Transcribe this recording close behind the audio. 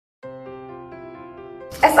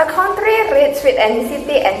As a country rich with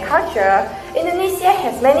ethnicity and culture, Indonesia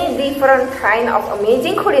has many different kinds of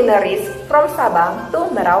amazing culinaries from Sabang to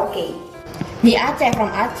Merauke. Mie Aceh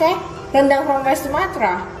from Aceh, rendang from West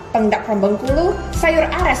Sumatra, pengdak from Bengkulu, sayur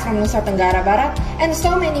ares from Nusa Tenggara Barat, and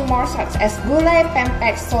so many more such as gulai,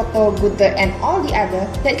 pempek, soto, gudeg, and all the other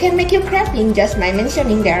that can make you craving just by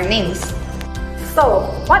mentioning their names. So,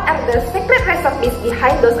 what are the secret recipes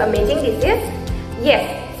behind those amazing dishes? Yes,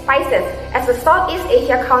 spices. As a Southeast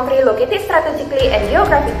Asia country located strategically and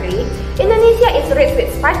geographically, Indonesia is rich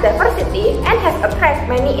with spice diversity and has attracted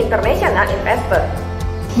many international investors.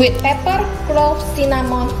 With pepper, cloves,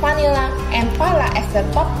 cinnamon, vanilla, and pala as the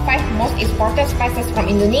top 5 most exported spices from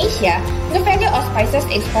Indonesia, the value of spices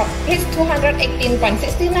export reached $218.69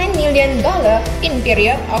 million in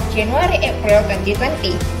period of January-April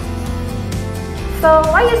 2020. So,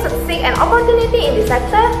 why you should seek an opportunity in this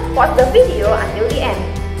sector? Watch the video until the end.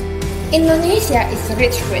 Indonesia is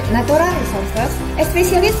rich with natural resources,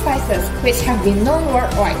 especially spices, which have been known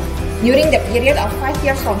worldwide. During the period of 5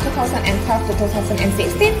 years from 2012 to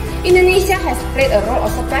 2016, Indonesia has played a role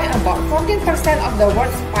of supplying about 14% of the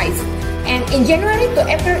world's spice. And in January to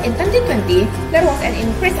April in 2020, there was an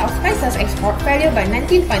increase of spices export value by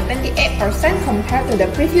 19.28% compared to the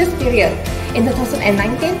previous period. In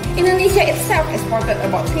 2019, Indonesia itself exported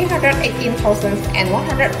about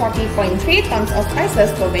 318,140.3 tons of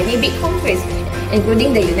spices to many big countries,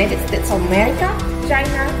 including the United States of America,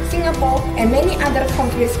 China, Singapore, and many other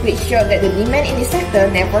countries, which show that the demand in this sector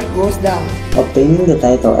never goes down. Obtaining the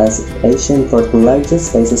title as Asian fourth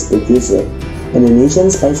largest spices producer, Indonesian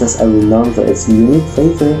spices are renowned for its unique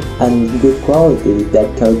flavor and good quality that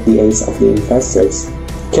caught the eyes of the investors.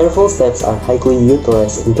 Careful steps are highly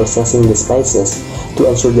utilized in processing the spices to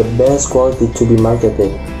ensure the best quality to be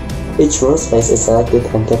marketed. Each raw spice is selected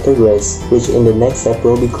and categorized, which in the next step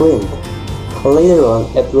will be cleaned. Later on,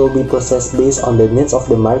 it will be processed based on the needs of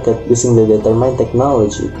the market using the determined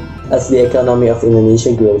technology. As the economy of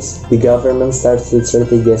Indonesia grows, the government starts to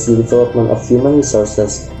strategize the development of human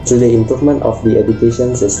resources through the improvement of the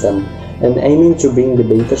education system and aiming to bring the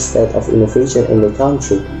better state of innovation in the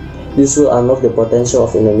country. This will unlock the potential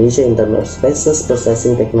of Indonesia in terms of spices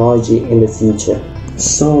processing technology in the future.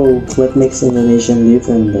 So, what makes Indonesia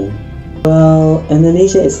different then? Well,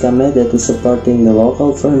 Indonesia is committed to supporting the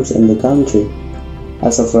local firms in the country.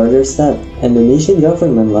 As a further step, Indonesian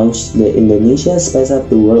government launched the Indonesia Spice Up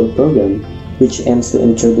the World program, which aims to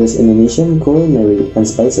introduce Indonesian culinary and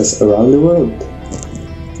spices around the world.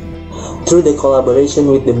 Through the collaboration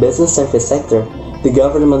with the business service sector, the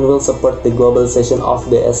government will support the globalization of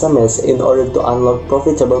the SMEs in order to unlock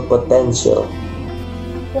profitable potential.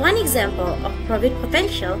 One example of profit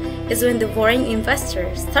potential is when the foreign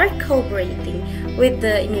investors start collaborating with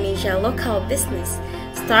the Indonesia local business,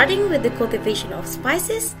 starting with the cultivation of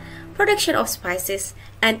spices, production of spices,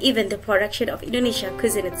 and even the production of Indonesia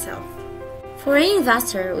cuisine itself. Foreign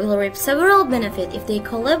investors will reap several benefits if they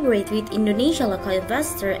collaborate with Indonesia local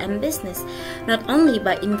investor and business, not only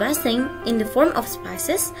by investing in the form of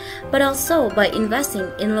spices, but also by investing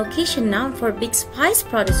in location known for big spice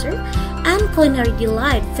producer and culinary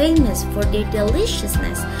delight famous for their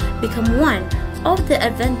deliciousness become one of the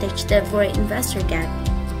advantage that foreign investor get.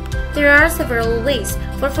 There are several ways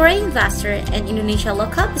for foreign investors and Indonesia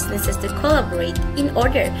local businesses to collaborate in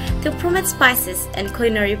order to promote spices and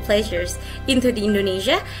culinary pleasures into the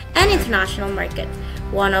Indonesia and international market,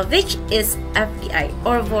 one of which is FDI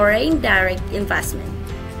or Foreign Direct Investment.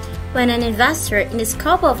 When an investor in the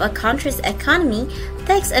scope of a country's economy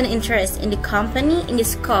takes an interest in the company in the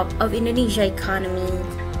scope of Indonesia economy.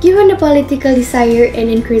 Given the political desire in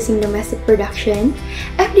increasing domestic production,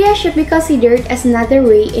 FDI should be considered as another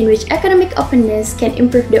way in which economic openness can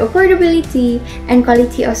improve the affordability and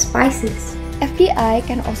quality of spices. FDI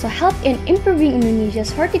can also help in improving Indonesia's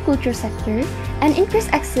horticulture sector and increase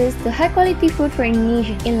access to high-quality food for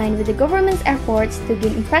Indonesia. In line with the government's efforts to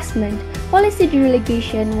gain investment, policy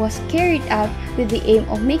deregulation was carried out with the aim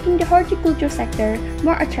of making the horticulture sector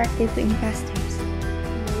more attractive to investors.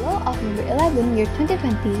 Law of Number 11, year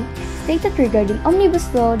 2020, stated regarding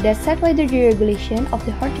omnibus law that set wider deregulation of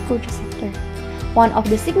the horticulture sector. One of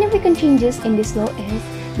the significant changes in this law is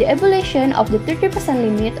the abolition of the 30%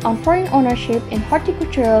 limit on foreign ownership in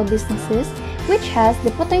horticultural businesses, which has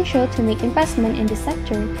the potential to make investment in the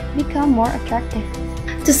sector become more attractive.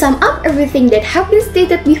 To sum up everything that has been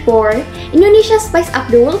stated before, Indonesia's Spice Up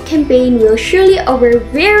the World campaign will surely offer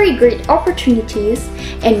very great opportunities,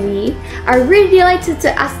 and we are really delighted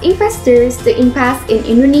to ask investors to invest in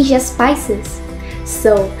Indonesia's spices.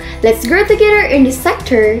 So, let's grow together in this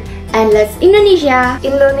sector, and let's Indonesia,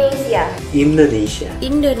 Indonesia, Indonesia,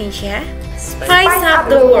 Indonesia, Spice up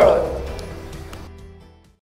the world.